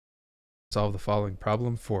Solve the following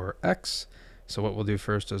problem for x. So what we'll do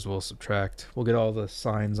first is we'll subtract, we'll get all the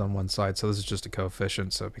signs on one side. So this is just a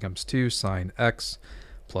coefficient, so it becomes 2 sine x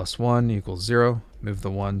plus 1 equals 0. Move the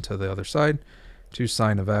 1 to the other side. 2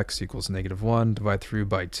 sine of x equals negative 1. Divide through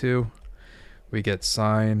by 2. We get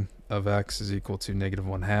sine of x is equal to negative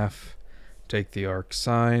 1/2. Take the arc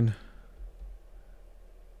sine.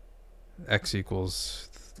 X equals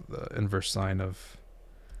the inverse sine of...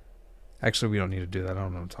 Actually, we don't need to do that. I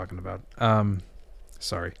don't know what I'm talking about.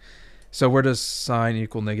 Sorry. So where does sine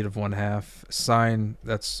equal negative 1/2? Sine,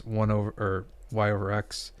 that's 1 over, or y over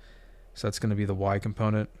x. So that's going to be the y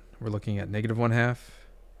component. We're looking at negative 1/2.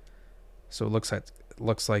 So it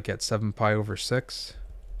looks like at 7 pi over 6.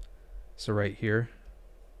 So right here.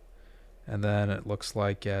 And then it looks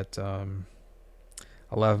like at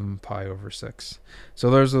 11 pi over 6. So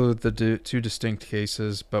those are the two distinct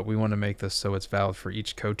cases, but we want to make this so it's valid for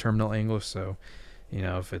each coterminal angle. So, you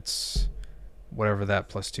know, if it's whatever that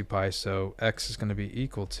plus 2 pi, so x is going to be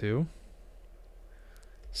equal to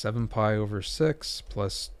 7 pi over 6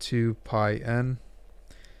 plus 2 pi n,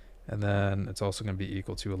 and then it's also going to be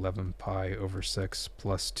equal to 11 pi over 6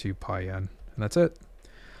 plus 2 pi n, and that's it.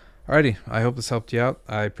 Alrighty, I hope this helped you out.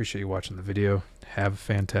 I appreciate you watching the video. Have a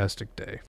fantastic day.